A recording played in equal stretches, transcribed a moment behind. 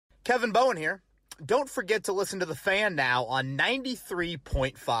Kevin Bowen here. Don't forget to listen to The Fan now on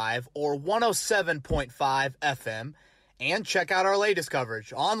 93.5 or 107.5 FM, and check out our latest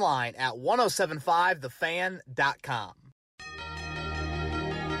coverage online at 1075thefan.com.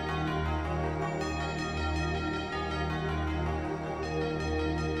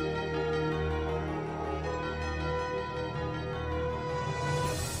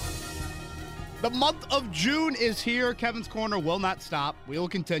 The month of June is here. Kevin's Corner will not stop. We will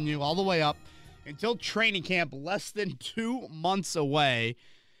continue all the way up until training camp, less than 2 months away,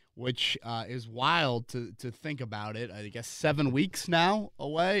 which is wild to think about it. I guess 7 weeks now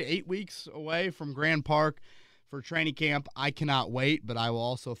away, 8 weeks away from Grand Park for training camp. I cannot wait, but I will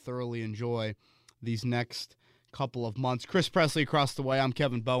also thoroughly enjoy these next couple of months. Chris Presley across the way. I'm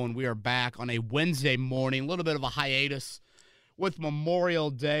Kevin Bowen. We are back on a Wednesday morning, a little bit of a hiatus with Memorial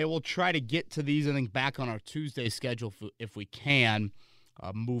Day. We'll try to get to these, I think, back on our Tuesday schedule if we can,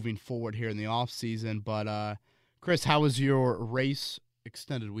 moving forward here in the offseason. But, Chris, how was your race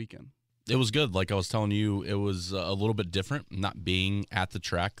extended weekend? It was good. Like I was telling you, it was a little bit different not being at the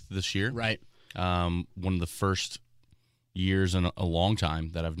track this year. Right. One of the first years in a long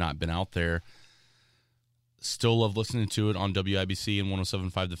time that I've not been out there. Still love listening to it on WIBC and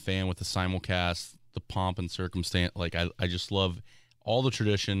 107.5 The Fan with the simulcast, the pomp and circumstance. Like, I just love all the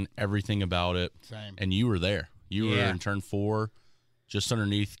tradition, everything about it. Same. And you were there. You were in turn 4, just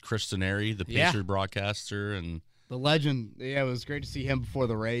underneath Chris Denary, the Pacers broadcaster. And the legend. Yeah, it was great to see him before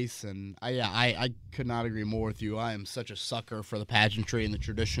the race. And, I could not agree more with you. I am such a sucker for the pageantry and the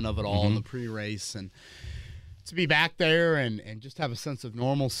tradition of it all in the pre-race. And to be back there and just have a sense of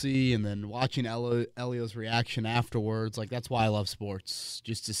normalcy, and then watching Elio's reaction afterwards, like, that's why I love sports,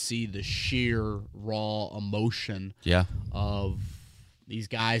 just to see the sheer raw emotion of these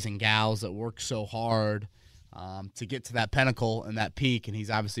guys and gals that work so hard to get to that pinnacle and that peak. And he's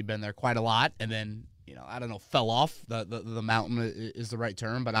obviously been there quite a lot, and then, I don't know, fell off the mountain is the right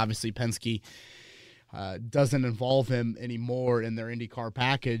term, but obviously Penske doesn't involve him anymore in their IndyCar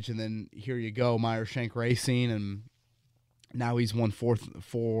package. And then here you go, Meyer Shank Racing, and now he's won 4,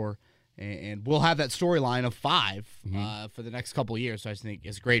 and we'll have that storyline of 5 for the next couple of years. So I just think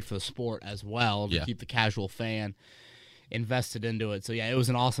it's great for the sport as well to keep the casual fan invested into it. So, it was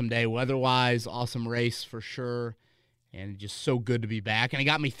an awesome day weather-wise, awesome race for sure, and just so good to be back. And it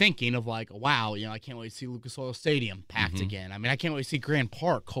got me thinking of, like, wow, I can't wait to see Lucas Oil Stadium packed again. I mean, I can't wait to see Grand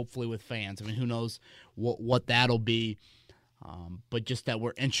Park, hopefully, with fans. I mean, who knows what that'll be. But just that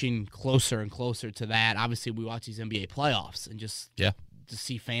we're inching closer and closer to that. Obviously, we watch these NBA playoffs, and just to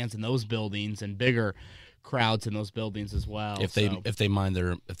see fans in those buildings and bigger crowds in those buildings as well. If they mind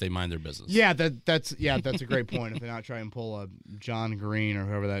their business. Yeah, that's a great point. If they're not trying to pull a John Green or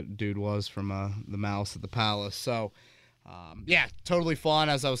whoever that dude was from the Mouse at the Palace. So, totally fun.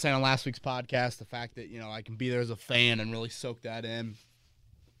 As I was saying on last week's podcast, the fact that, I can be there as a fan and really soak that in,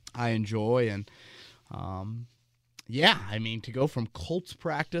 I enjoy. And, I mean, to go from Colts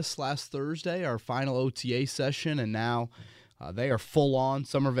practice last Thursday, our final OTA session, and now they are full on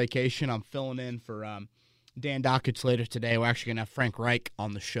summer vacation. I'm filling in for Dan Dockich later today. We're actually going to have Frank Reich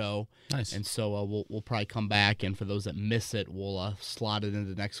on the show. Nice. And so we'll probably come back, and for those that miss it, we'll slot it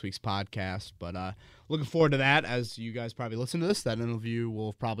into next week's podcast. But looking forward to that. As you guys probably listen to this, that interview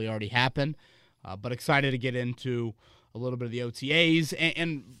will have probably already happened. But excited to get into a little bit of the OTAs.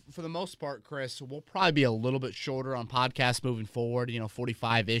 And for the most part, Chris, we'll probably be a little bit shorter on podcasts moving forward.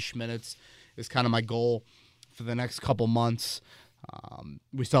 45-ish minutes is kind of my goal for the next couple months.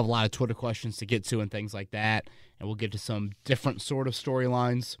 We still have a lot of Twitter questions to get to and things like that, and we'll get to some different sort of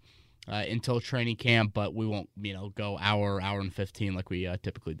storylines until training camp, but we won't, go hour and 15 like we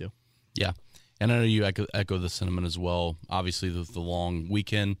typically do. Yeah, and I know you echo the sentiment as well. Obviously, the long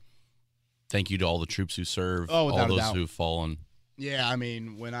weekend, thank you to all the troops who serve, all those who've fallen. Yeah, I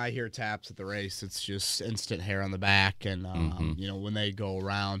mean, when I hear taps at the race, it's just instant hair on the back, and when they go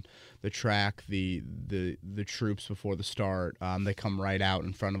around the track, the troops before the start, they come right out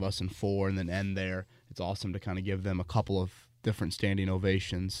in front of us in 4 and then end there. It's awesome to kind of give them a couple of different standing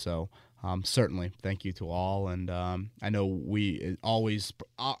ovations. So certainly, thank you to all. And I know we always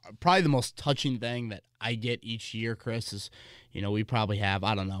probably the most touching thing that I get each year, Chris, is we probably have,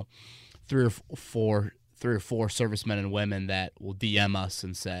 I don't know, three or four servicemen and women that will DM us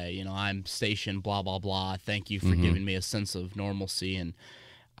and say, I'm stationed, blah, blah, blah. Thank you for giving me a sense of normalcy. And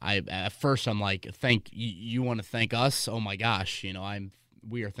at first I'm like, you want to thank us? Oh my gosh,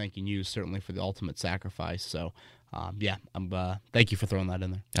 we are thanking you certainly for the ultimate sacrifice. So, thank you for throwing that in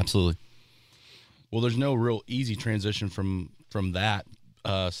there. Absolutely. Well, there's no real easy transition from that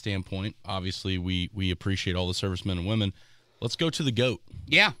standpoint. Obviously, we appreciate all the servicemen and women. Let's go to the GOAT.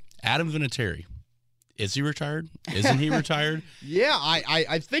 Yeah. Adam Vinatieri. Is he retired? Isn't he retired? Yeah,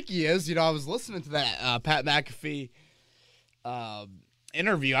 I think he is. You know, I was listening to that Pat McAfee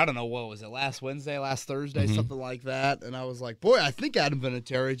interview. I don't know, what was it, last Wednesday, last Thursday, something like that. And I was like, boy, I think Adam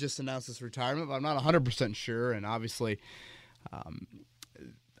Vinatieri just announced his retirement, but I'm not 100% sure. And obviously,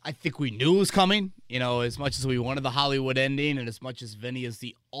 I think we knew it was coming. You know, as much as we wanted the Hollywood ending and as much as Vinny is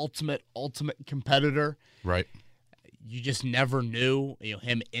the ultimate competitor. Right. You just never knew, you know,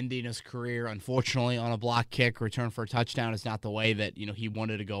 him ending his career, unfortunately, on a block kick, return for a touchdown is not the way that, you know, he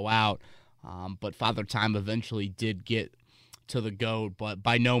wanted to go out. But Father Time eventually did get to the GOAT, but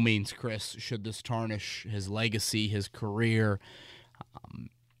by no means, Chris, should this tarnish his legacy, his career.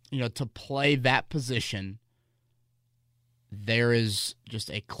 You know, to play that position, there is just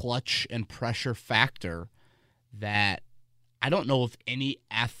a clutch and pressure factor that I don't know if any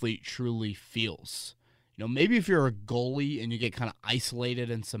athlete truly feels. You know, maybe if you're a goalie and you get kind of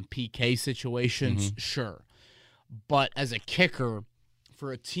isolated in some PK situations, sure. But as a kicker,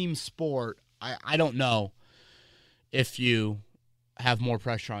 for a team sport, I don't know if you have more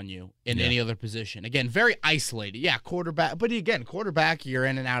pressure on you in any other position. Again, very isolated. Yeah, quarterback. But again, quarterback, you're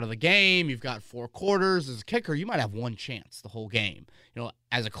in and out of the game. You've got 4 quarters. As a kicker, you might have one chance the whole game. You know,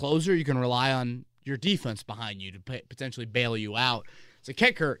 as a closer, you can rely on your defense behind you to potentially bail you out. As a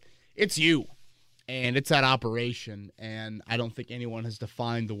kicker, it's you. And it's that operation, and I don't think anyone has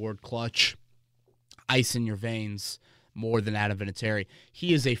defined the word clutch, ice in your veins, more than Adam Vinatieri.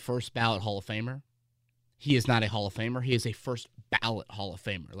 He is a first-ballot Hall of Famer. He is not a Hall of Famer. He is a first-ballot Hall of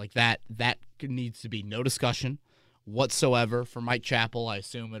Famer. Like, that needs to be no discussion whatsoever. For Mike Chappell, I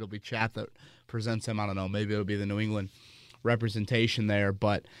assume it'll be Chap that presents him. I don't know. Maybe it'll be the New England representation there,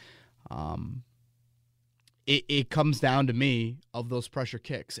 but It comes down to me of those pressure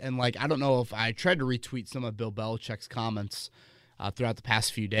kicks. And, like, I don't know if I tried to retweet some of Bill Belichick's comments throughout the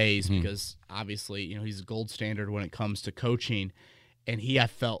past few days because, obviously, you know, he's a gold standard when it comes to coaching. And I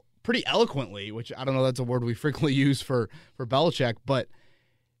felt pretty eloquently, which I don't know, that's a word we frequently use for Belichick, but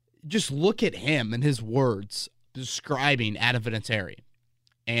just look at him and his words describing Adam Vinatieri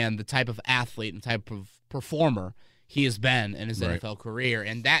and the type of athlete and type of performer he has been in his NFL career.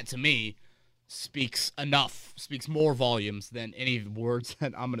 And that, to me, speaks more volumes than any words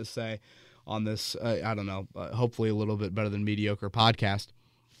that I'm going to say on this, I don't know, hopefully a little bit better than mediocre podcast.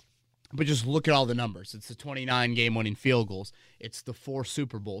 But just look at all the numbers. It's the 29 game-winning field goals. It's the 4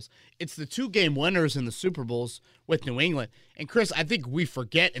 Super Bowls. It's the 2 game winners in the Super Bowls with New England. And, Chris, I think we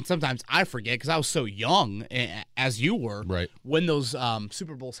forget, and sometimes I forget because I was so young, as you were, when those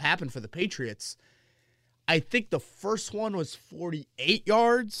Super Bowls happened for the Patriots. I think the first one was 48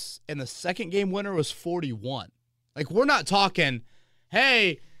 yards, and the second game winner was 41. Like, we're not talking,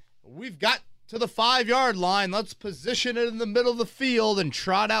 hey, we've got to the 5-yard line. Let's position it in the middle of the field and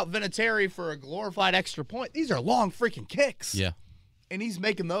trot out Vinatieri for a glorified extra point. These are long freaking kicks. Yeah. And he's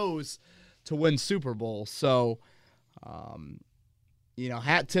making those to win Super Bowl. So, you know,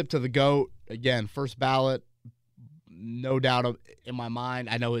 hat tip to the GOAT. Again, first ballot. No doubt in my mind.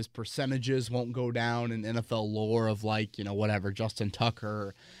 I know his percentages won't go down in NFL lore of, like, you know, whatever, Justin Tucker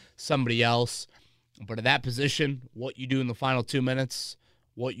or somebody else. But at that position, what you do in the final 2 minutes,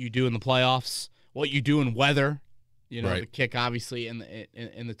 what you do in the playoffs, what you do in weather, you know, the kick obviously in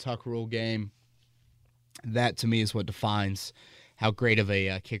the Tuck rule game, that to me is what defines how great of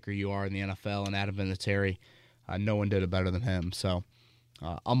a kicker you are in the NFL. And Adam Vinatieri, no one did it better than him. So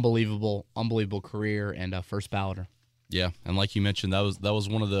unbelievable career and first balloter. Yeah, and like you mentioned, that was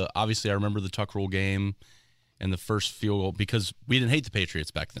one of the, obviously I remember the Tuck rule game and the first field goal because we didn't hate the Patriots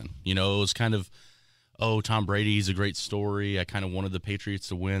back then. You know, it was kind of, oh, Tom Brady's a great story. I kind of wanted the Patriots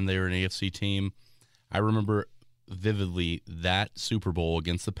to win. They were an AFC team. I remember vividly that Super Bowl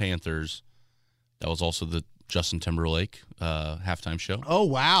against the Panthers. That was also the Justin Timberlake halftime show. Oh,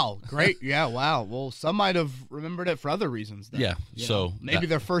 wow. Great. Yeah, wow. Well, some might have remembered it for other reasons then. Yeah. So maybe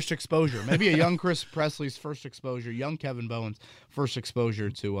their first exposure. Maybe a young Chris Presley's first exposure, young Kevin Bowen's first exposure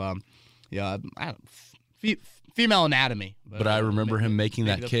to female anatomy. But I remember him making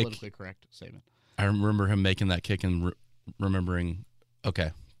that kick. Politically correct statement. I remember him making that kick and remembering,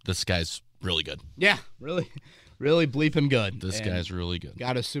 okay, this guy's really good. Yeah, really bleeping good. This guy's really good.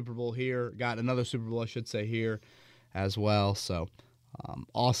 Got a Super Bowl here. Got another Super Bowl, I should say, here as well. So,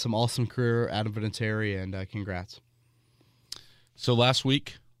 awesome career, Adam Vinatieri, and congrats. So last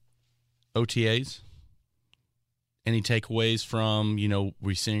week, OTAs. Any takeaways from, you know,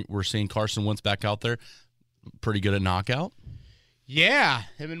 we're seeing Carson Wentz back out there, pretty good at knockout? Yeah,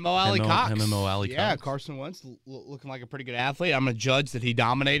 him and Mo Alley Cox. Him and Mo Alley Cox. Yeah, Carson Wentz looking like a pretty good athlete. I'm going to judge that he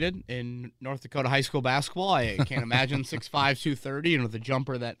dominated in North Dakota high school basketball. I can't imagine 6'5", 230, and with a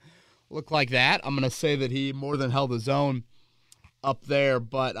jumper that looked like that. I'm going to say that he more than held his own up there.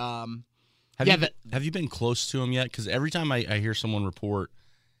 But have you been close to him yet? Because every time I hear someone report,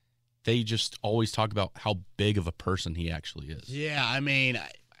 they just always talk about how big of a person he actually is. Yeah, I mean,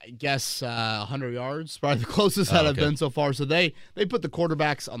 I guess 100 yards, probably the closest that I've been so far. So they put the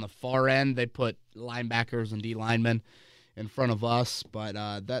quarterbacks on the far end. They put linebackers and D linemen in front of us, but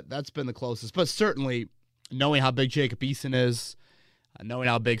that's been the closest. But certainly, knowing how big Jacob Eason is, knowing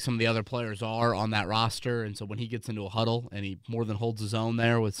how big some of the other players are on that roster, and so when he gets into a huddle and he more than holds his own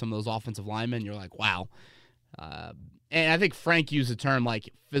there with some of those offensive linemen, you're like, wow. And I think Frank used the term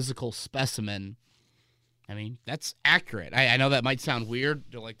like physical specimen. I mean, that's accurate. I know that might sound weird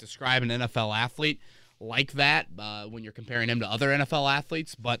to like describe an NFL athlete like that when you're comparing him to other NFL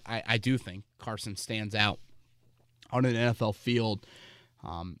athletes, but I do think Carson stands out on an NFL field.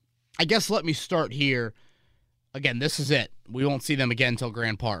 I guess let me start here. Again, this is it. We won't see them again until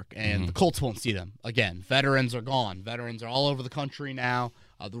Grand Park, and the Colts won't see them again. Veterans are gone. Veterans are all over the country now.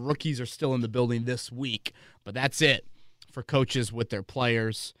 The rookies are still in the building this week, but that's it for coaches with their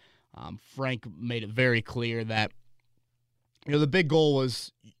players. Frank made it very clear that the big goal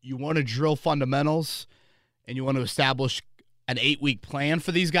was you want to drill fundamentals and you want to establish an 8-week plan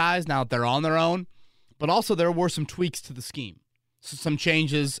for these guys now that they're on their own, but also there were some tweaks to the scheme, so some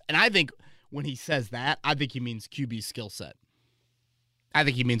changes. And I think when he says that, I think he means QB skill set. I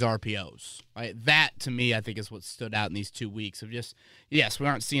think he means RPOs. Right? That, to me, I think is what stood out in these 2 weeks of just, yes, we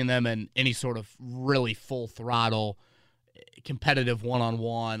aren't seeing them in any sort of really full throttle competitive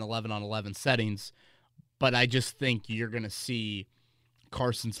one-on-one, 11-on-11 settings, but I just think you're going to see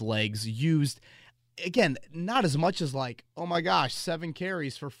Carson's legs used, again, not as much as like, oh my gosh, 7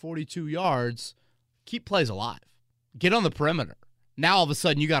 carries for 42 yards. Keep plays alive. Get on the perimeter. Now all of a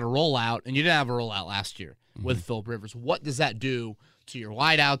sudden you got a rollout, and you didn't have a rollout last year with Phillip Rivers. What does that do to your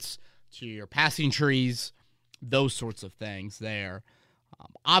wideouts, to your passing trees, those sorts of things there?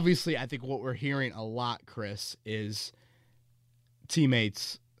 Obviously, I think what we're hearing a lot, Chris, is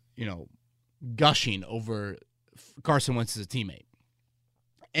teammates, gushing over Carson Wentz as a teammate.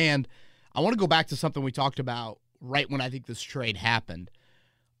 And I want to go back to something we talked about right when I think this trade happened,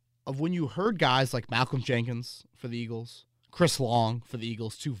 of when you heard guys like Malcolm Jenkins for the Eagles, Chris Long for the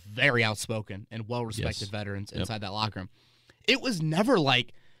Eagles, two very outspoken and well-respected veterans inside that locker room. It was never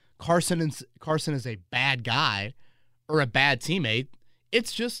like Carson is a bad guy or a bad teammate.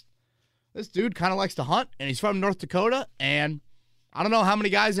 It's just this dude kind of likes to hunt, and he's from North Dakota, and I don't know how many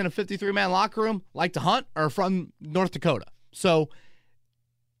guys in a 53-man locker room like to hunt are from North Dakota. So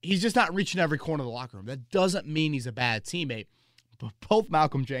he's just not reaching every corner of the locker room. That doesn't mean he's a bad teammate. But both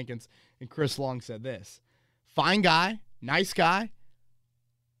Malcolm Jenkins and Chris Long said this. Fine guy, nice guy,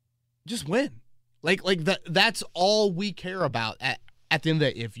 just win. That's all we care about at the end of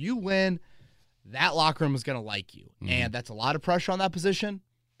the day. If you win, that locker room is going to like you. And that's a lot of pressure on that position,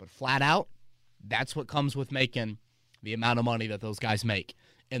 but flat out, that's what comes with making the amount of money that those guys make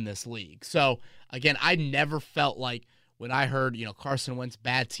in this league. So, again, I never felt like when I heard, Carson Wentz,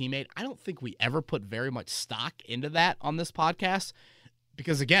 bad teammate, I don't think we ever put very much stock into that on this podcast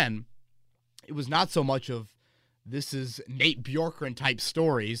because, again, it was not so much of this is Nate Bjorkgren type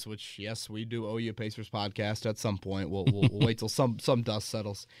stories, which, yes, we do owe you a Pacers podcast at some point. We'll wait till some dust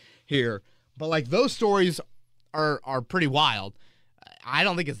settles here. But, like, those stories are pretty wild. I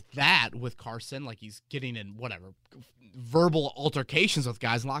don't think it's that with Carson, like he's getting in verbal altercations with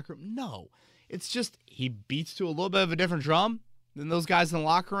guys in the locker room. No, it's just he beats to a little bit of a different drum than those guys in the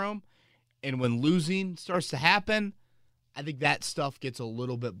locker room. And when losing starts to happen, I think that stuff gets a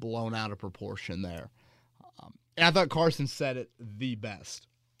little bit blown out of proportion there. And I thought Carson said it the best.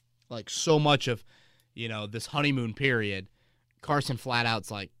 Like so much of, this honeymoon period, Carson flat out's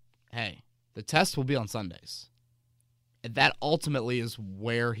like, hey, the test will be on Sundays. And that ultimately is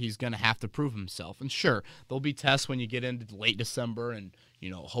where he's going to have to prove himself. And sure, there'll be tests when you get into late December and,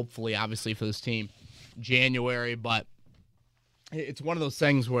 hopefully, obviously, for this team, January. But it's one of those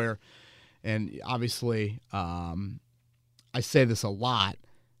things where, and obviously, I say this a lot,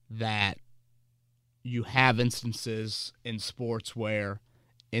 that you have instances in sports where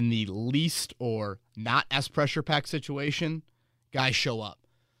in the least or not as pressure-packed situation, guys show up.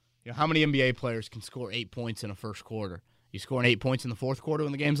 How many NBA players can score 8 points in a first quarter? You scoring 8 points in the fourth quarter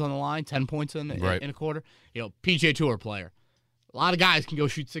when the game's on the line, 10 points in a quarter. PGA Tour player. A lot of guys can go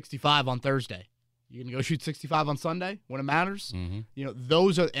shoot 65 on Thursday. You can go shoot 65 on Sunday when it matters. Mm-hmm.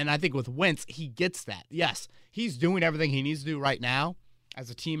 Those are, and I think with Wentz, he gets that. Yes, he's doing everything he needs to do right now as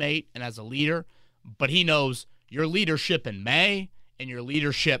a teammate and as a leader, but he knows your leadership in May and your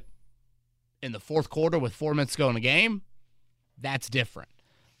leadership in the fourth quarter with 4 minutes to go in the game, that's different.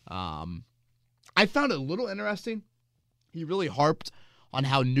 I found it a little interesting. He really harped on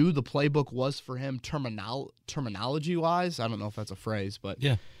how new the playbook was for him terminology-wise. I don't know if that's a phrase, but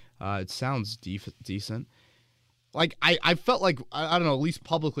yeah, it sounds decent. Like, I felt like, I don't know, at least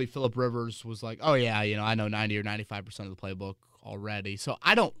publicly, Phillip Rivers was like, oh, yeah, I know 90 or 95% of the playbook already. So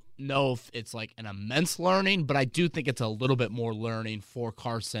I don't know if it's like an immense learning, but I do think it's a little bit more learning for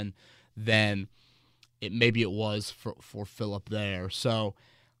Carson than maybe it was for Phillip there. So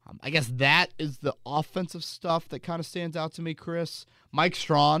I guess that is the offensive stuff that kind of stands out to me, Chris. Mike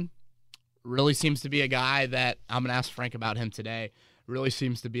Strawn really seems to be a guy that I'm going to ask Frank about him today. Really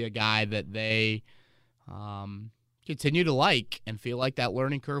seems to be a guy that they continue to like and feel like that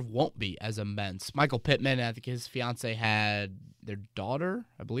learning curve won't be as immense. Michael Pittman, I think his fiance had their daughter,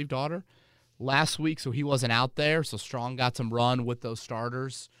 last week, so he wasn't out there. So Strong got some run with those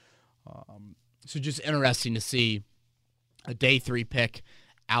starters. So just interesting to see a day 3 pick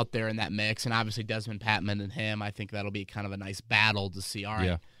out there in that mix. And obviously Desmond Patman and him, I think that'll be kind of a nice battle to see, all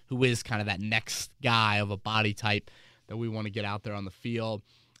right, who is kind of that next guy of a body type that we want to get out there on the field.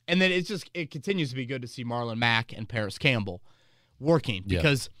 And then it continues to be good to see Marlon Mack and Paris Campbell working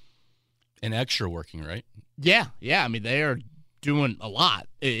because and extra working, right? Yeah. I mean, they are doing a lot.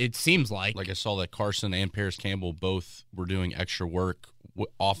 It seems like. Like I saw that Carson and Paris Campbell both were doing extra work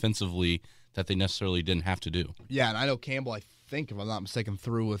offensively that they necessarily didn't have to do. Yeah, and I know Campbell, I think, if I'm not mistaken,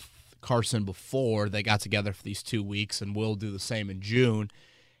 threw with Carson before they got together for these 2 weeks, and will do the same in June.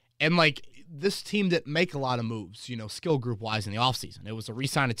 And, like, this team didn't make a lot of moves, skill group-wise in the offseason. It was a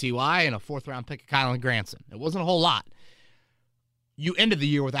re-sign of T.Y. and a 4th-round pick of Kylan Granson. It wasn't a whole lot. You ended the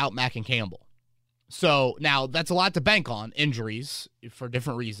year without Mack and Campbell. So, now, that's a lot to bank on, injuries, for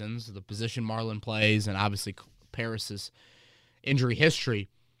different reasons, the position Marlon plays, and obviously Paris's injury history.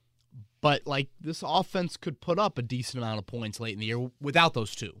 But, like, this offense could put up a decent amount of points late in the year without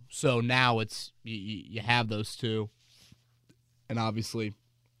those two. So now it's you have those two. And obviously,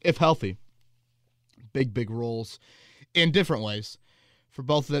 if healthy, big roles in different ways for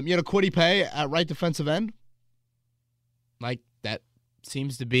both of them. Kwity Paye at right defensive end. Like, that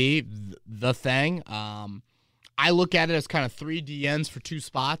seems to be the thing. I look at it as kind of 3 DNs for 2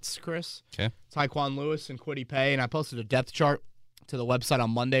 spots, Chris. Okay. Tyquan Lewis and Kwity Paye. And I posted a depth chart to the website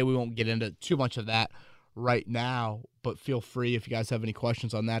on Monday. We won't get into too much of that right now, but feel free if you guys have any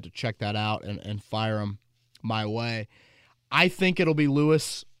questions on that to check that out and fire them my way. I think it'll be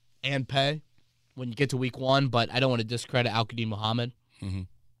Lewis and Paye when you get to week 1, but I don't want to discredit Al-Qadim Muhammad. Mm-hmm.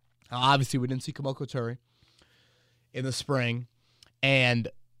 Obviously, we didn't see Kamoko Turi in the spring, and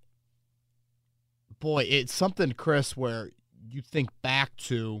boy, it's something, Chris, where you think back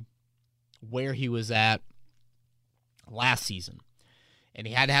to where he was at last season. And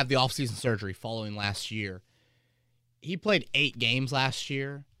he had to have the offseason surgery following last year. He played 8 games last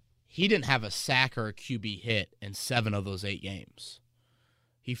year. He didn't have a sack or a QB hit in 7 of those 8 games.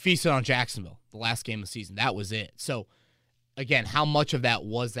 He feasted on Jacksonville the last game of the season. That was it. So, again, how much of that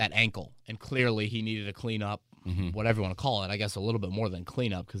was that ankle? And clearly he needed a cleanup, whatever you want to call it. I guess a little bit more than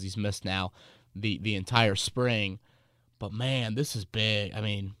cleanup because he's missed now the entire spring. But, man, this is big. I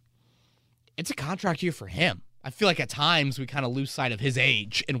mean, it's a contract year for him. I feel like at times we kind of lose sight of his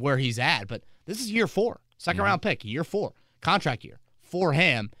age and where he's at, but this is year 4, second-round pick, year 4, contract year for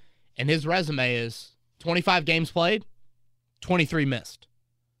him, and his resume is 25 games played, 23 missed.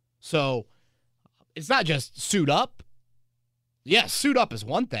 So it's not just suit up. Yeah, suit up is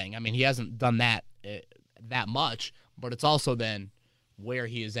one thing. I mean, he hasn't done that much, but it's also then where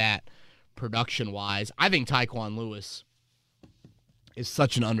he is at production-wise. I think Tyquan Lewis is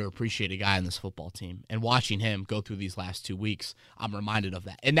such an underappreciated guy in this football team. And watching him go through these last 2 weeks, I'm reminded of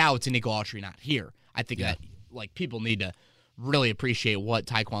that. And now it's Nico Autry not here. I think that people need to really appreciate what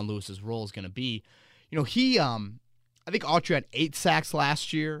Tyquan Lewis's role is going to be. He I think Autry had 8 sacks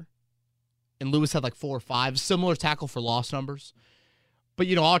last year, and Lewis had like 4 or 5, similar tackle for loss numbers. But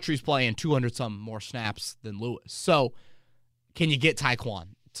Autry's playing 200-some more snaps than Lewis. So can you get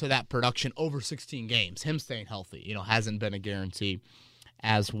Tyquan to that production over 16 games? Him staying healthy, hasn't been a guarantee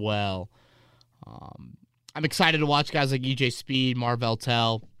as well. I'm excited to watch guys like EJ Speed, Marvell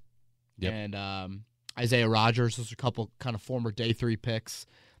Tell, and Isaiah Rodgers. Those are a couple kind of former day 3 picks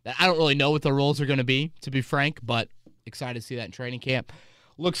that I don't really know what the roles are going to be, to be frank, but excited to see that in training camp.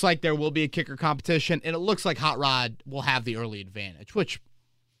 Looks like there will be a kicker competition, and it looks like Hot Rod will have the early advantage, which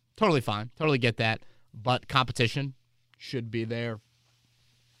totally fine. Totally get that. But competition should be there.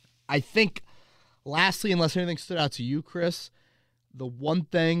 I think, lastly, unless anything stood out to you, Chris, the one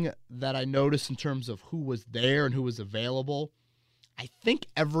thing that I noticed in terms of who was there and who was available, I think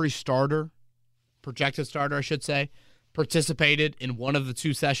every starter, projected starter, I should say, participated in one of the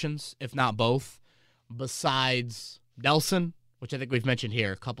two sessions, if not both, besides Nelson, which I think we've mentioned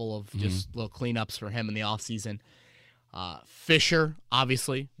here, a couple of just little cleanups for him in the offseason. Fisher,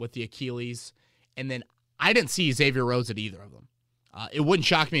 obviously, with the Achilles. And then I didn't see Xavier Rhodes at either of them. It wouldn't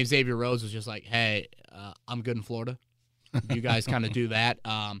shock me if Xavier Rhodes was just like, hey, I'm good in Florida. You guys kind of do that.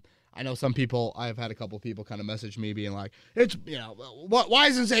 I know some people, I've had a couple of people kind of message me being like, it's, why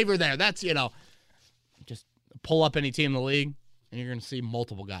isn't Xavier there? That's, just pull up any team in the league and you're going to see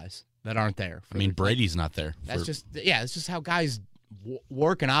multiple guys that aren't there. Brady's not there. That's it's just how guys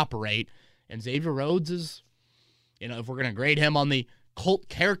work and operate. And Xavier Rhodes is, if we're going to grade him on the Colt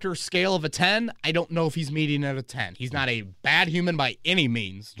character scale of a 10, I don't know if he's meeting at a 10. He's not a bad human by any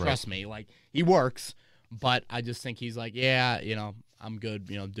means. Trust me. Like, he works, but I just think he's like, I'm good,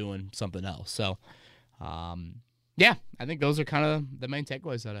 doing something else. So, I think those are kind of the main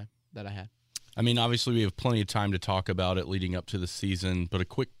takeaways that I had. Obviously we have plenty of time to talk about it leading up to the season, but a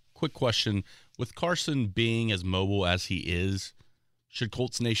quick question. With Carson being as mobile as he is, should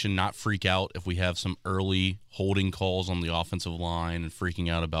Colts Nation not freak out if we have some early holding calls on the offensive line and freaking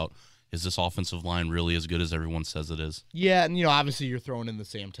out about, is this offensive line really as good as everyone says it is? Yeah, and obviously you're throwing in the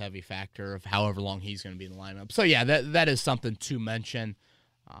Sam Tevy factor of however long he's going to be in the lineup. So yeah, that is something to mention.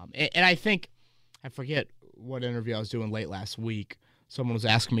 And I think, I forget what interview I was doing late last week, someone was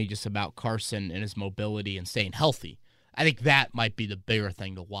asking me just about Carson and his mobility and staying healthy. I think that might be the bigger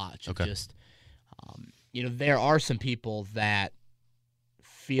thing to watch. Okay. Just, there are some people that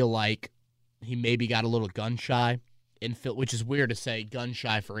feel like he maybe got a little gun shy, which is weird to say gun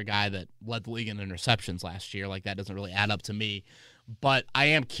shy for a guy that led the league in interceptions last year. Like, that doesn't really add up to me. But I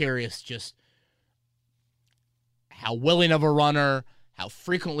am curious just how willing of a runner, how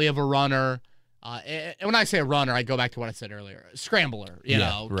frequently of a runner. And when I say a runner, I go back to what I said earlier. Scrambler,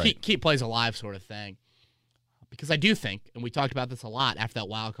 keep plays alive sort of thing. Because I do think, and we talked about this a lot after that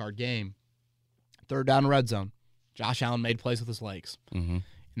wild card game, third down red zone, Josh Allen made plays with his legs. Mm-hmm. And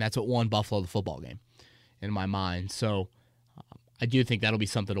that's what won Buffalo the football game in my mind. So I do think that'll be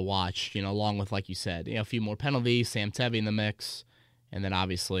something to watch, along with, like you said, a few more penalties, Sam Tevy in the mix, and then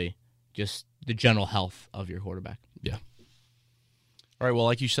obviously just the general health of your quarterback. Yeah. All right, well,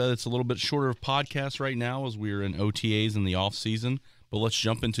 like you said, it's a little bit shorter of podcast right now as we're in OTAs in the offseason. But let's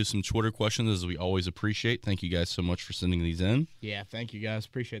jump into some Twitter questions, as we always appreciate. Thank you guys so much for sending these in. Yeah, thank you guys.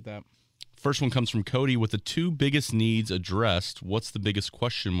 Appreciate that. First one comes from Cody. With the two biggest needs addressed, what's the biggest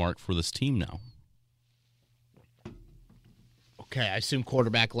question mark for this team now? Okay, I assume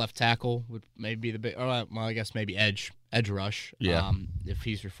quarterback, left tackle would maybe be the big. Well, I guess maybe edge rush. Yeah. If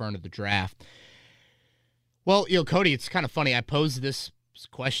he's referring to the draft. Well, Cody, it's kind of funny. I posed this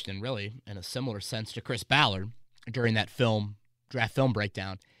question really in a similar sense to Chris Ballard during that draft film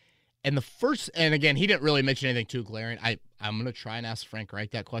breakdown. And again, he didn't really mention anything too glaring. I'm going to try and ask Frank Reich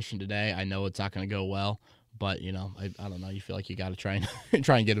that question today. I know it's not going to go well, but, I don't know. You feel like you got to try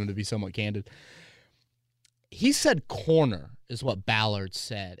and get him to be somewhat candid. He said corner is what Ballard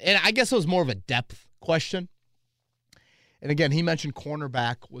said. And I guess it was more of a depth question. And again, he mentioned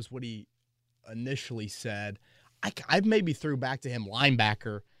cornerback was what he initially said. I maybe threw back to him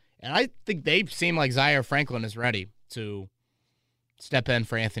linebacker, and I think they seem like Zaire Franklin is ready to step in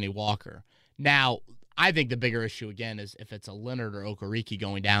for Anthony Walker. Now, I think the bigger issue, again, is if it's a Leonard or Okereke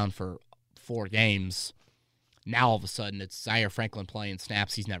going down for 4 games, now all of a sudden it's Zaire Franklin playing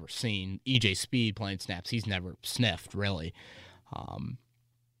snaps he's never seen, EJ Speed playing snaps he's never sniffed, really.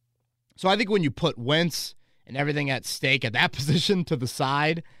 So I think when you put Wentz and everything at stake at that position to the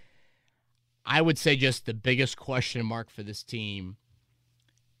side, I would say just the biggest question mark for this team,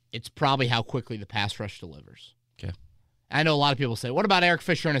 it's probably how quickly the pass rush delivers. Okay. I know a lot of people say, what about Eric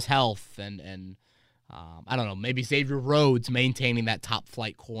Fisher and his health? And I don't know, maybe Xavier Rhodes maintaining that top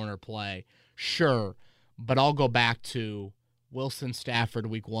flight corner play. Sure, but I'll go back to Wilson, Stafford,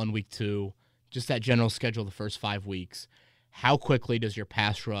 week 1, week 2, just that general schedule the first 5 weeks. How quickly does your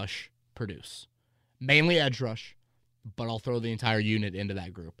pass rush produce? Mainly edge rush, but I'll throw the entire unit into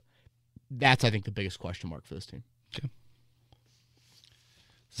that group. That's, I think, the biggest question mark for this team. Okay.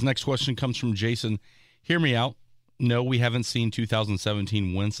 This next question comes from Jason. Hear me out. No, we haven't seen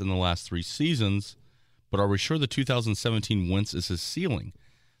 2017 Wentz in the last 3 seasons, but are we sure the 2017 Wentz is his ceiling?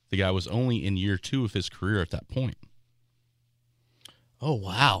 The guy was only in year 2 of his career at that point. Oh,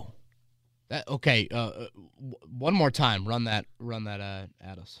 wow. Okay. One more time. Run that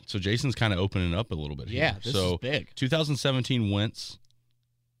at us. So Jason's kind of opening up a little bit here. Yeah, this is big. 2017 Wentz,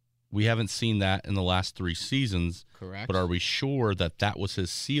 we haven't seen that in the last 3 seasons. Correct. But are we sure that was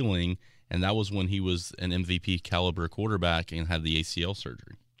his ceiling, and that was when he was an MVP caliber quarterback and had the ACL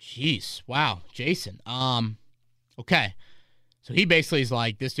surgery? Jeez. Wow. Jason. Okay. So he basically is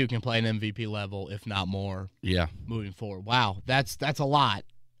like, this dude can play an MVP level, if not more. Yeah. Moving forward. Wow. That's a lot.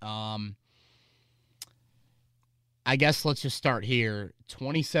 I guess let's just start here.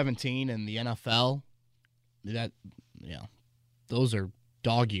 2017 in the NFL, those are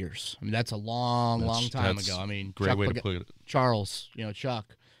dog years. I mean, that's a long time ago. I mean, great way to put it. Charles,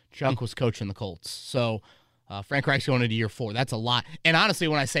 Chuck was coaching the Colts. So Frank Reich's going into year 4. That's a lot. And honestly,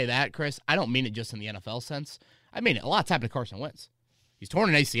 when I say that, Chris, I don't mean it just in the NFL sense. I mean it. A lot's happened to Carson Wentz. He's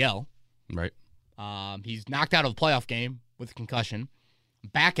torn an ACL. Right. He's knocked out of a playoff game with a concussion.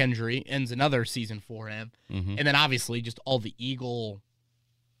 Back injury ends another season for him. Mm-hmm. And then obviously just all the Eagle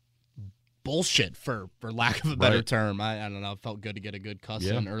bullshit, for lack of a better term. I don't know. It felt good to get a good cuss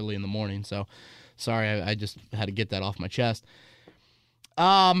in early in the morning. So sorry, I just had to get that off my chest.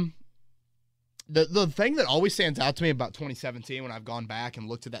 The thing that always stands out to me about 2017 when I've gone back and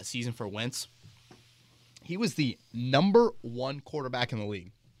looked at that season for Wentz, he was the number 1 quarterback in the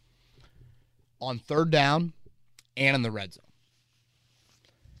league on third down and in the red zone.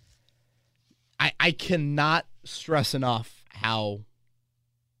 I cannot stress enough how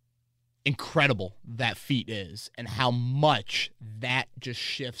incredible that feat is and how much that just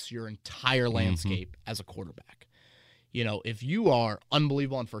shifts your entire landscape as a quarterback. If you are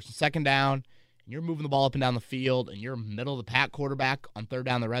unbelievable on first and second down, and you're moving the ball up and down the field, and you're middle of the pack quarterback on third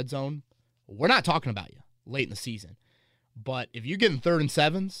down in the red zone, we're not talking about you late in the season. But if you get in 3rd and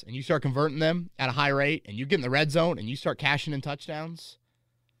 7s and you start converting them at a high rate, and you get in the red zone and you start cashing in touchdowns,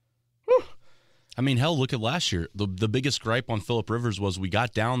 whew. I mean, hell, look at last year. The biggest gripe on Phillip Rivers was we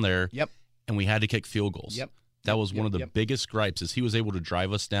got down there and we had to kick field goals. Yep. That was one of the biggest gripes, is he was able to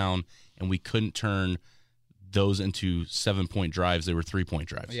drive us down and we couldn't turn those into 7-point drives. They were 3-point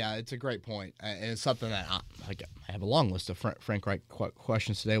drives. Yeah, it's a great point. And it's something that I have a long list of Frank Reich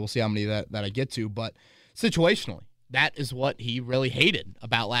questions today. We'll see how many that I get to. But situationally, that is what he really hated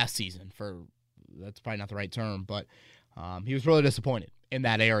about last season. That's probably not the right term, but he was really disappointed in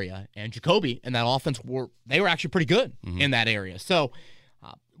that area. And Jacoby and that offense were actually pretty good in that area. So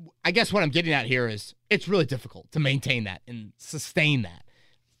I guess what I'm getting at here is it's really difficult to maintain that and sustain that.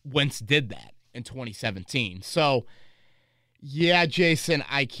 Wentz did that in 2017. So, yeah, Jason,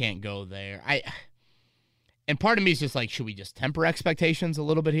 I can't go there. And part of me is just like, should we just temper expectations a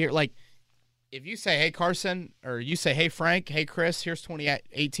little bit here? Like, if you say, hey, Carson, or you say, hey, Frank, hey, Chris, here's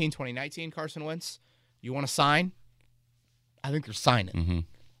 2018, 2019 Carson Wentz, you want to sign? I think they're signing.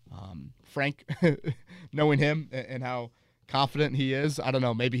 Frank, knowing him and how confident he is, I don't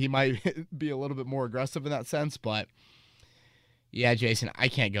know, maybe he might be a little bit more aggressive in that sense, but yeah, Jason, I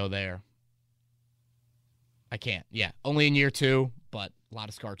can't go there. I can't. Yeah, only in year 2, but a lot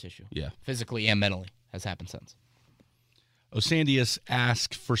of scar tissue. Yeah. Physically and mentally has happened since. Osandius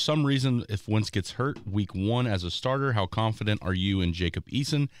asks, for some reason, if Wentz gets hurt week 1 as a starter, how confident are you in Jacob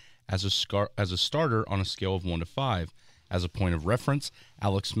Eason as a starter on a scale of 1 to 5? As a point of reference,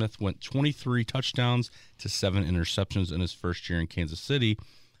 Alex Smith went 23 touchdowns to 7 interceptions in his first year in Kansas City.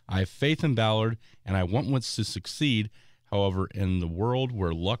 I have faith in Ballard, and I want Wentz to succeed. However, in the world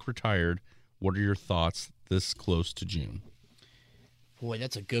where Luck retired, what are your thoughts this close to June? Boy,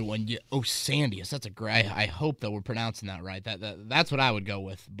 that's a good one. Osandius, that's a great. I hope that we're pronouncing that right. That's what I would go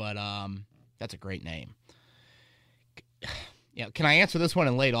with, but that's a great name. Yeah, can I answer this one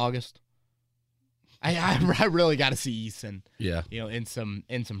in late August? I really got to see Eason. Yeah. In some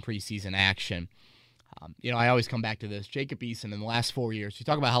preseason action. I always come back to this. Jacob Eason in the last 4 years. You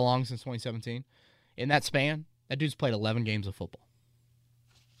talk about how long since 2017. In that span, that dude's played 11 games of football.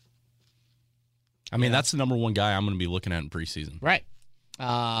 I mean, that's the number 1 guy I'm going to be looking at in preseason. Right.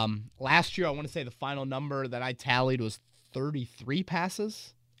 Last year, I want to say the final number that I tallied was 33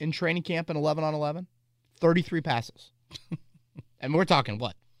 passes in training camp in 11 on 11. 33 passes. And we're talking,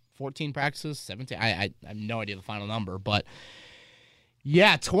 what, 14 practices, 17? I have no idea the final number, but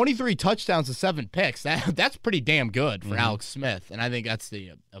yeah, 23 touchdowns to 7 picks. That's pretty damn good for Alex Smith, and I think that's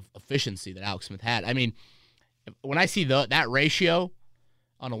the efficiency that Alex Smith had. I mean, when I see that ratio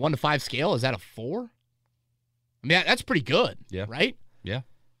on a 1 to 5 scale, is that a 4? I mean, that's pretty good, right? Yeah.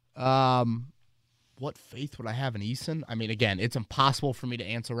 What faith would I have in Eason? I mean, again, it's impossible for me to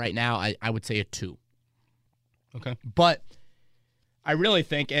answer right now. I would say a 2. Okay. But I really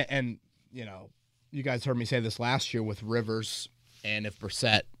think, and you guys heard me say this last year with Rivers, and if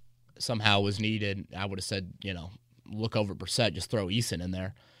Brissett somehow was needed, I would have said, look over Brissett, just throw Eason in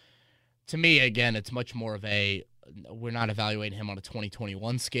there. To me, again, it's much more of we're not evaluating him on a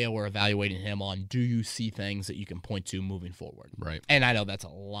 2021 scale. We're evaluating him on, do you see things that you can point to moving forward? Right. And I know that's a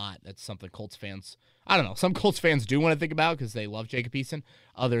lot. That's something Colts fans, I don't know, some Colts fans do want to think about because they love Jacob Eason.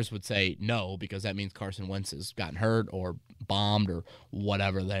 Others would say no because that means Carson Wentz has gotten hurt or bombed or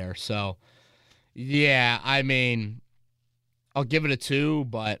whatever there. So, yeah, I mean, I'll give it a 2,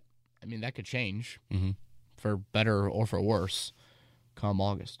 but, I mean, that could change for better or for worse come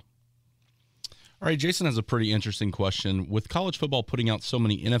August. All right, Jason has a pretty interesting question. With college football putting out so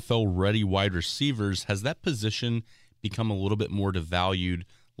many NFL-ready wide receivers, has that position become a little bit more devalued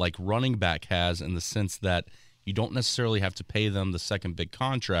like running back has in the sense that you don't necessarily have to pay them the second big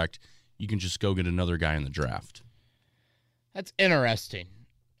contract? You can just go get another guy in the draft. That's interesting.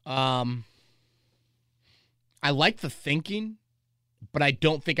 I like the thinking, but I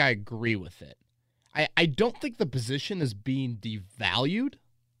don't think I agree with it. I don't think the position is being devalued.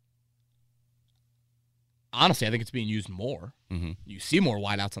 Honestly, I think it's being used more. You see more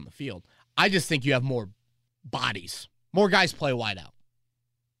wideouts on the field. I just think you have more bodies. More guys play wideout.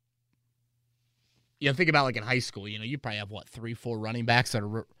 Think about like in high school, you probably have, 3-4 running backs that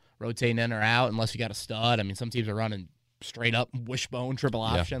are rotating in or out unless you got a stud. I mean, some teams are running straight up wishbone, triple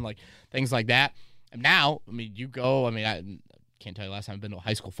option, like things like that. And now, I mean, I can't tell you last time I've been to a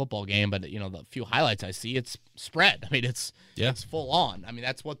high school football game, but, the few highlights I see, it's spread. I mean, it's full on. I mean,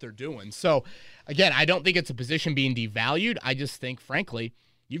 that's what they're doing. So, again, I don't think it's a position being devalued. I just think, frankly,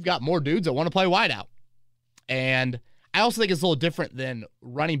 you've got more dudes that want to play wideout. And I also think it's a little different than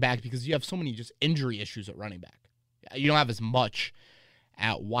running back because you have so many just injury issues at running back. You don't have as much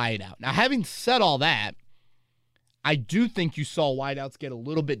at wideout. Now, having said all that, I do think you saw wideouts get a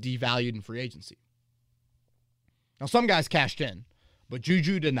little bit devalued in free agency. Now, some guys cashed in, but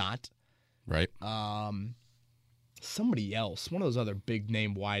Juju did not. Right. Somebody else, one of those other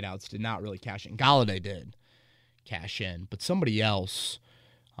big-name wideouts, did not really cash in. Galladay did cash in, but somebody else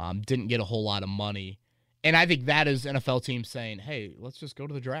didn't get a whole lot of money. And I think that is NFL teams saying, hey, let's just go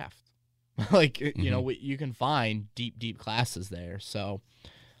to the draft. You can find deep classes there. So,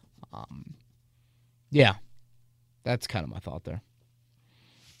 yeah, that's kind of my thought there.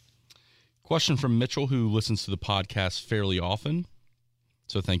 Question from Mitchell, who listens to the podcast fairly often.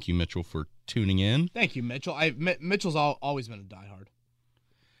 So thank you, Mitchell, for tuning in. Thank you, Mitchell. Mitchell's always been a diehard.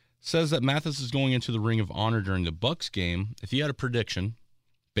 Says that Mathis is going into the Ring of Honor during the Bucks game. If you had a prediction,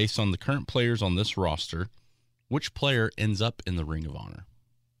 based on the current players on this roster, which player ends up in the Ring of Honor?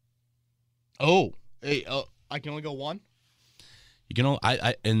 I can only go one? You can only,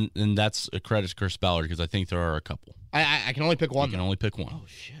 and that's a credit to Chris Ballard because I think there are a couple. I can only pick one. You can only pick one. Oh,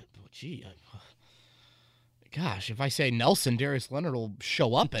 shit. Gee, gosh, if I say Nelson, Darius Leonard will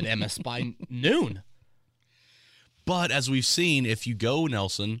show up at MS by noon. But as we've seen, if you go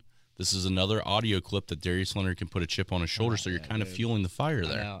Nelson, this is another audio clip that Darius Leonard can put a chip on his shoulder, so you're kind of fueling the fire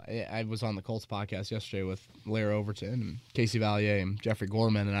there. I was on the Colts podcast yesterday with Larry Overton and Casey Valier and Jeffrey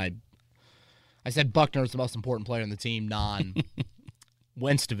Gorman, and I said Buckner is the most important player in the team,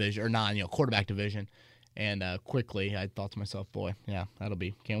 non-Wentz division, or quarterback division. And quickly, I thought to myself, boy, yeah, that'll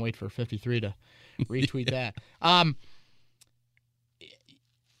be. Can't wait for 53 to retweet that.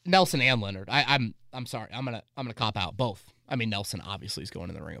 Nelson and Leonard. I'm sorry. I'm gonna cop out both. I mean, Nelson obviously is going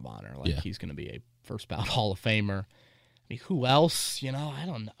in the Ring of Honor. He's gonna be a first ballot Hall of Famer. I mean, who else? I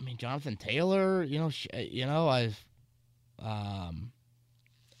don't know. I mean, Jonathan Taylor. If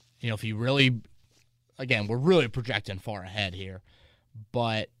you really, again, we're really projecting far ahead here,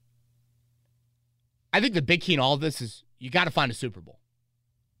 but I think the big key in all of this is you got to find a Super Bowl.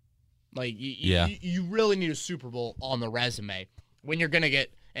 You really need a Super Bowl on the resume when you're going to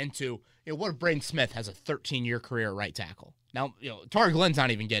get into, what if Braden Smith has a 13-year career at right tackle? Now, Tari Glenn's not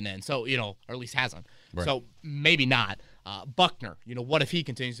even getting in, so, or at least hasn't. Right. So maybe not. Buckner, what if he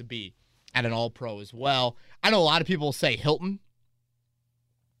continues to be at an All-Pro as well? I know a lot of people say Hilton.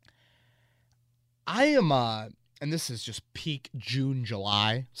 I am, and this is just peak June,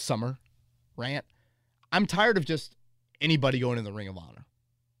 July, summer rant. I'm tired of just anybody going in the Ring of Honor.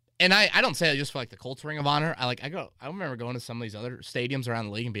 And I don't say that just for the Colts Ring of Honor. I remember going to some of these other stadiums around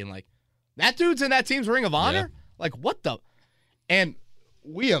the league and being like, that dude's in that team's Ring of Honor? Yeah. What the? And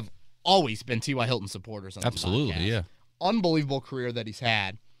we have always been T.Y. Hilton supporters on this Absolutely, podcast. Yeah. Unbelievable career that he's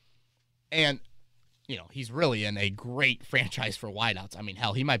had. And, he's really in a great franchise for wideouts. I mean,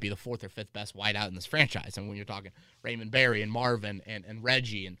 hell, he might be the 4th or 5th best wideout in this franchise. And when you're talking Raymond Berry and Marvin and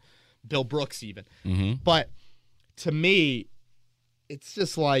Reggie and Bill Brooks even. Mm-hmm. But to me, it's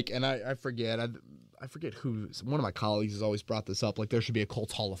just and I forget, I forget who, one of my colleagues has always brought this up. Like, there should be a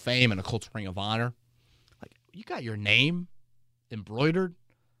Colts Hall of Fame and a Colts Ring of Honor. Like, you got your name embroidered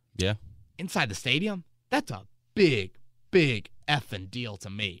inside the stadium. That's a big, big effing deal to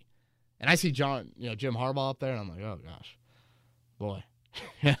me. And I see Jim Harbaugh up there, and I'm like, oh, gosh. Boy.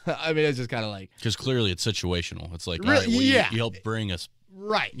 I mean, it's just kind of like. Because clearly it's situational. It's like, Really, all right, well, yeah. you helped bring us.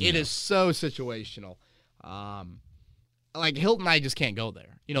 Right. It is so situational. Like, Hilton and I just can't go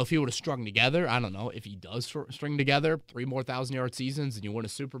there. If he would have strung together, I don't know. If he does string together 3 more 1,000-yard seasons and you win a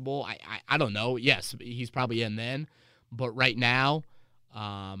Super Bowl, I don't know. Yes, he's probably in then. But right now,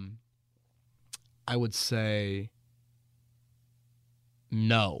 I would say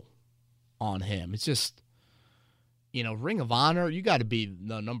no on him. It's just, Ring of Honor, you got to be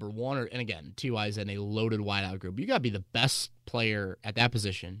the number one. And again, T.Y. is in a loaded wideout group. You got to be the best player at that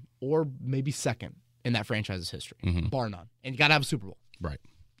position or maybe second in that franchise's history, bar none. And you got to have a Super Bowl. Right.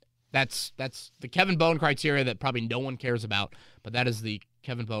 That's the Kevin Bowen criteria that probably no one cares about, but that is the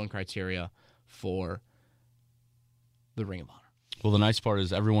Kevin Bowen criteria for the Ring of Honor. Well, the nice part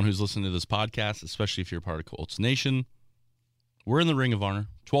is everyone who's listening to this podcast, especially if you're part of Colts Nation, we're in the Ring of Honor.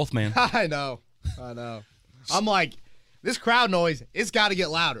 12th man. I know. I'm like, this crowd noise, it's got to get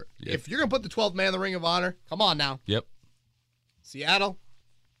louder. Yep. If you're going to put the 12th man in the Ring of Honor, come on now. Yep. Seattle,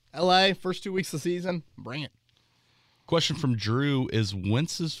 L.A., first 2 weeks of the season, bring it. Question from Drew, is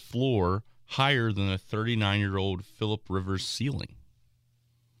Wentz's floor higher than a 39-year-old Phillip Rivers ceiling?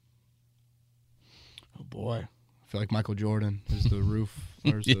 Oh, boy. I feel like Michael Jordan is the roof.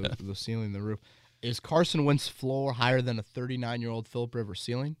 There's the ceiling, the roof. Is Carson Wentz's floor higher than a 39-year-old Phillip Rivers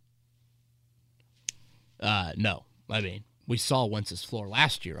ceiling? No. I mean, we saw Wentz's floor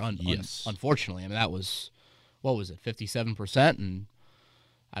last year, unfortunately. I mean, that was, what was it, 57%? And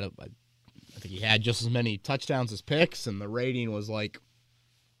I think he had just as many touchdowns as picks, and the rating was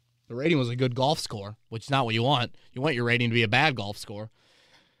a good golf score, which is not what you want. You want your rating to be a bad golf score.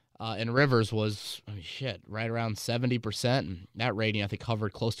 And Rivers was, right around 70%, and that rating, I think,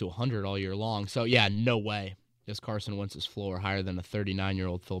 hovered close to 100 all year long. So, yeah, no way is Carson Wentz's floor higher than a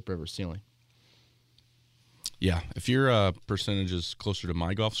 39-year-old Phillip Rivers ceiling. Yeah, if your percentage is closer to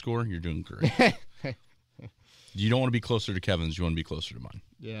my golf score, you're doing great. You don't want to be closer to Kevin's. You want to be closer to mine.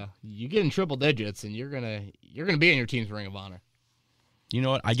 Yeah, you get in triple digits, and you're gonna be in your team's Ring of Honor. You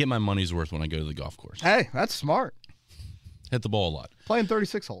know what? I get my money's worth when I go to the golf course. Hey, that's smart. Hit the ball a lot. Playing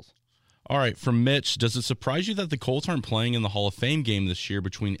 36 holes. All right, from Mitch, does it surprise you that the Colts aren't playing in the Hall of Fame game this year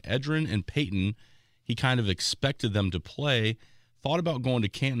between Edrin and Peyton? He kind of expected them to play. Thought about going to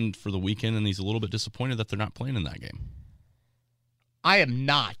Canton for the weekend, and he's a little bit disappointed that they're not playing in that game. I am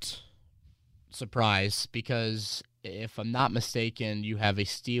not surprised because, if I'm not mistaken, you have a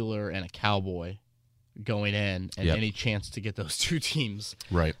Steeler and a Cowboy going in, and any chance to get those two teams.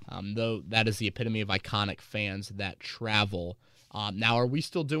 Right. Though that is the epitome of iconic fans that travel. Now, are we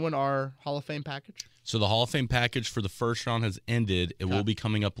still doing our Hall of Fame package? So the Hall of Fame package for the first round has ended. It will be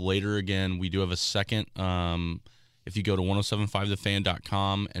coming up later again. We do have a second. If you go to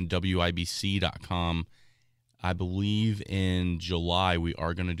 1075thefan.com and WIBC.com, I believe in July we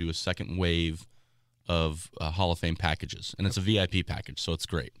are going to do a second wave of Hall of Fame packages. And it's a VIP package, so it's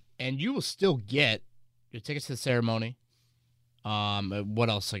great. And you will still get your tickets to the ceremony. What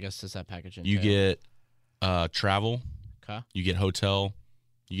else, I guess, does that package entail? You get travel. Okay. You get hotel.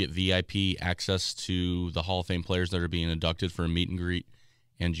 You get VIP access to the Hall of Fame players that are being inducted for a meet and greet,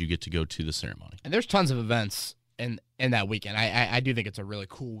 and you get to go to the ceremony. And there's tons of events in that weekend. I do think it's a really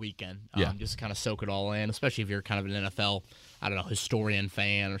cool weekend. Just to kind of soak it all in, especially if you're kind of an NFL, historian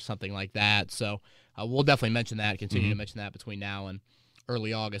fan or something like that. So we'll definitely mention that, continue to mention that between now and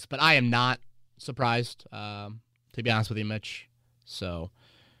early August. But I am not surprised, to be honest with you, Mitch. So,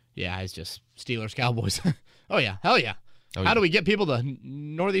 yeah, it's just Steelers, Cowboys. Oh, yeah. Hell yeah. How do we get people to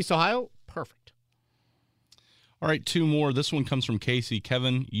Northeast Ohio? Perfect. All right, 2 more. This one comes from Casey.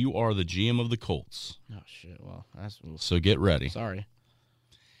 Kevin, you are the GM of the Colts. Oh, shit. Well, that's... So get ready. Sorry.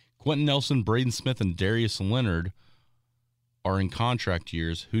 Quentin Nelson, Braden Smith, and Darius Leonard are in contract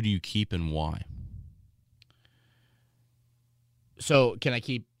years. Who do you keep and why? So can I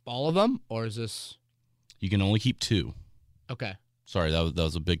keep all of them, or is this... You can only keep 2. Okay. Sorry, that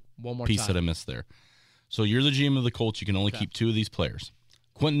was a big piece that I missed there. So you're the GM of the Colts. You can only keep 2 of these players.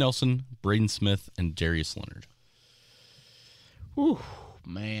 Quentin Nelson, Braden Smith, and Darius Leonard. Whew,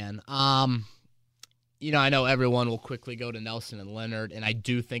 man. I know everyone will quickly go to Nelson and Leonard, and I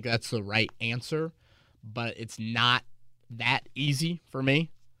do think that's the right answer, but it's not that easy for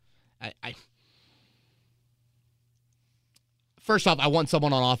me. First off, I want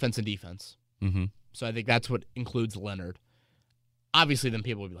someone on offense and defense. Mm-hmm. So I think that's what includes Leonard. obviously then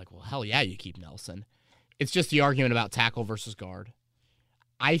people would be like, well, hell yeah, you keep Nelson. It's just the argument about tackle versus guard.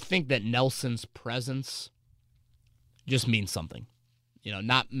 I think that Nelson's presence just means something.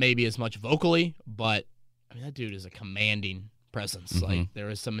 Not maybe as much vocally, but I mean, that dude is a commanding presence. Mm-hmm. Like, there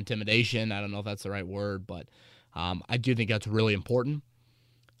is some intimidation. I don't know if that's the right word, but I do think that's really important.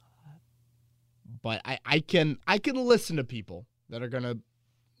 But I can listen to people that are gonna,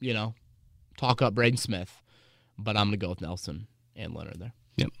 talk up Braden Smith, but I'm gonna go with Nelson and Leonard there.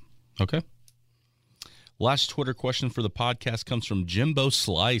 Yep. Okay. Last Twitter question for the podcast comes from Jimbo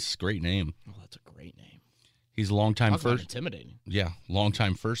Slice. Great name. Oh, that's a great name. He's a long-time Talk about first. intimidating. Yeah,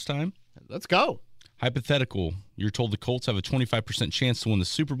 long-time first time. Let's go. Hypothetical. You're told the Colts have a 25% chance to win the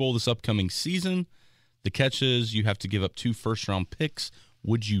Super Bowl this upcoming season. The catch is you have to give up 2 first-round picks.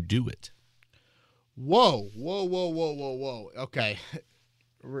 Would you do it? Whoa. Okay.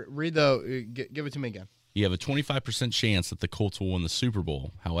 Read give it to me again. You have a 25% chance that the Colts will win the Super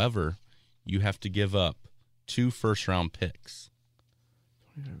Bowl. However, you have to give up 2 first-round picks.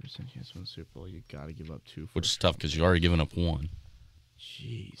 25% chance to win the Super Bowl. You got to give up 2 Which is tough because you already given up 1.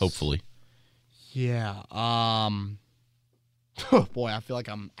 Jeez. Hopefully. Yeah. Boy, I feel like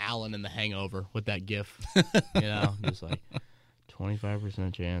I'm Alan in The Hangover with that gif. Just like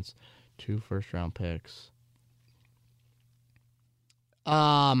 25% chance, 2 first-round picks.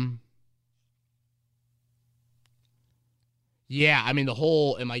 Yeah, I mean, the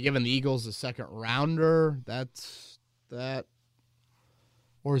whole, am I giving the Eagles a second rounder? That's that.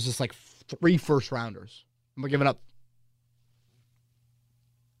 Or is this like 3 first-rounders? Am I giving up?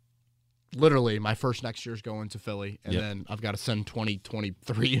 Literally, my first next year's going to Philly, and then I've got to send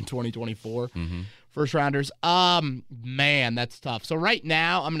 2023 and 2024 first rounders. Man, that's tough. So right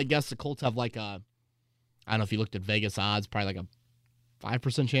now, I'm going to guess the Colts have like I don't know if you looked at Vegas odds, probably like a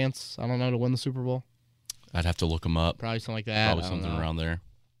 5% chance, I don't know, to win the Super Bowl. I'd have to look them up. Probably something like that. Probably something around there.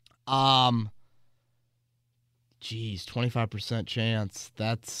 Geez, 25% chance.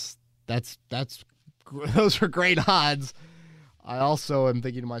 That's those are great odds. I also am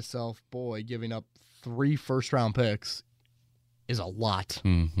thinking to myself, boy, giving up 3 first-round picks is a lot.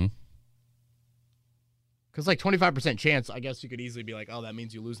 Mm-hmm. Because, like, 25% chance, I guess you could easily be like, oh, that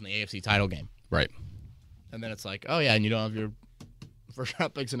means you lose in the AFC title game. Right. And then it's like, oh, yeah, and you don't have your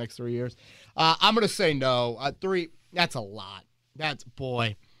first-round picks the next 3 years. I'm going to say no. 3, that's a lot.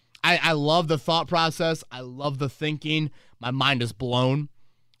 Boy. I love the thought process. I love the thinking. My mind is blown,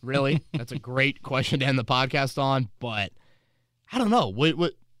 really. That's a great question to end the podcast on, but I don't know.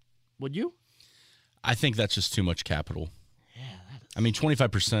 Would you? I think that's just too much capital. Yeah. I mean,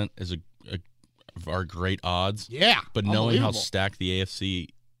 25% is are great odds. Yeah. But knowing how stacked the AFC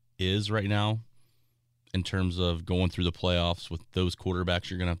is right now in terms of going through the playoffs with those quarterbacks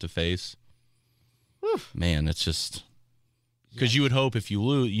you're going to have to face, man, it's just because you would hope if you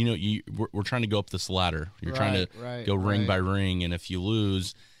lose, we're trying to go up this ladder. You're trying to go ring by ring, and if you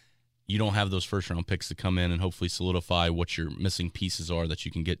lose, you don't have those first-round picks to come in and hopefully solidify what your missing pieces are that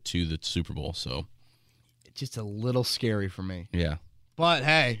you can get to the Super Bowl. So it's just a little scary for me. Yeah. But,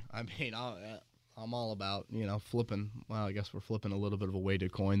 hey, I mean, I'm all about, flipping. Well, I guess we're flipping a little bit of a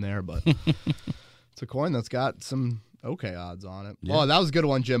weighted coin there, but it's a coin that's got some okay odds on it. Yeah. Oh, that was a good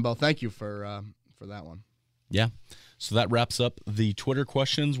one, Jimbo. Thank you for that one. Yeah. So that wraps up the Twitter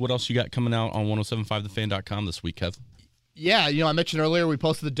questions. What else you got coming out on 1075thefan.com this week, Kev? Yeah, I mentioned earlier we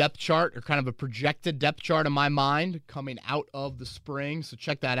posted the depth chart, or kind of a projected depth chart in my mind coming out of the spring. So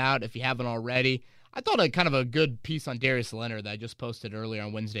check that out if you haven't already. I thought a good piece on Darius Leonard that I just posted earlier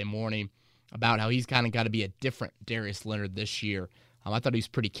on Wednesday morning about how he's kind of got to be a different Darius Leonard this year. I thought he was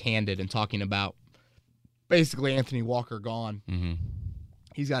pretty candid in talking about basically Anthony Walker gone. Mm-hmm.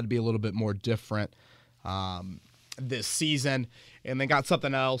 He's got to be a little bit more different this season. And they got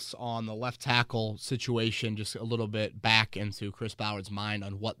something else on the left tackle situation, just a little bit back into Chris Ballard's mind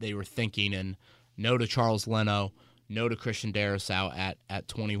on what they were thinking. And no to Charles Leno, no to Christian Darrisaw at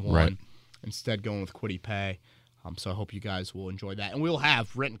 21. Right. Instead going with Kwity Paye. So I hope you guys will enjoy that. And we'll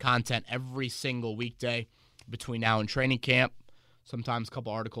have written content every single weekday between now and training camp. Sometimes a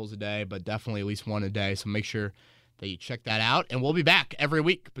couple articles a day, but definitely at least one a day. So make sure that you check that out. And we'll be back every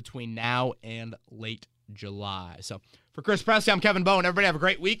week between now and late July. So for Chris Presley, I'm Kevin Bowen. Everybody have a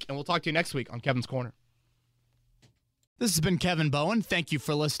great week, and we'll talk to you next week on Kevin's Corner. This has been Kevin Bowen. Thank you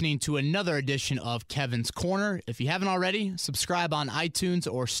for listening to another edition of Kevin's Corner. If you haven't already, subscribe on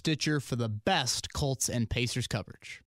iTunes or Stitcher for the best Colts and Pacers coverage.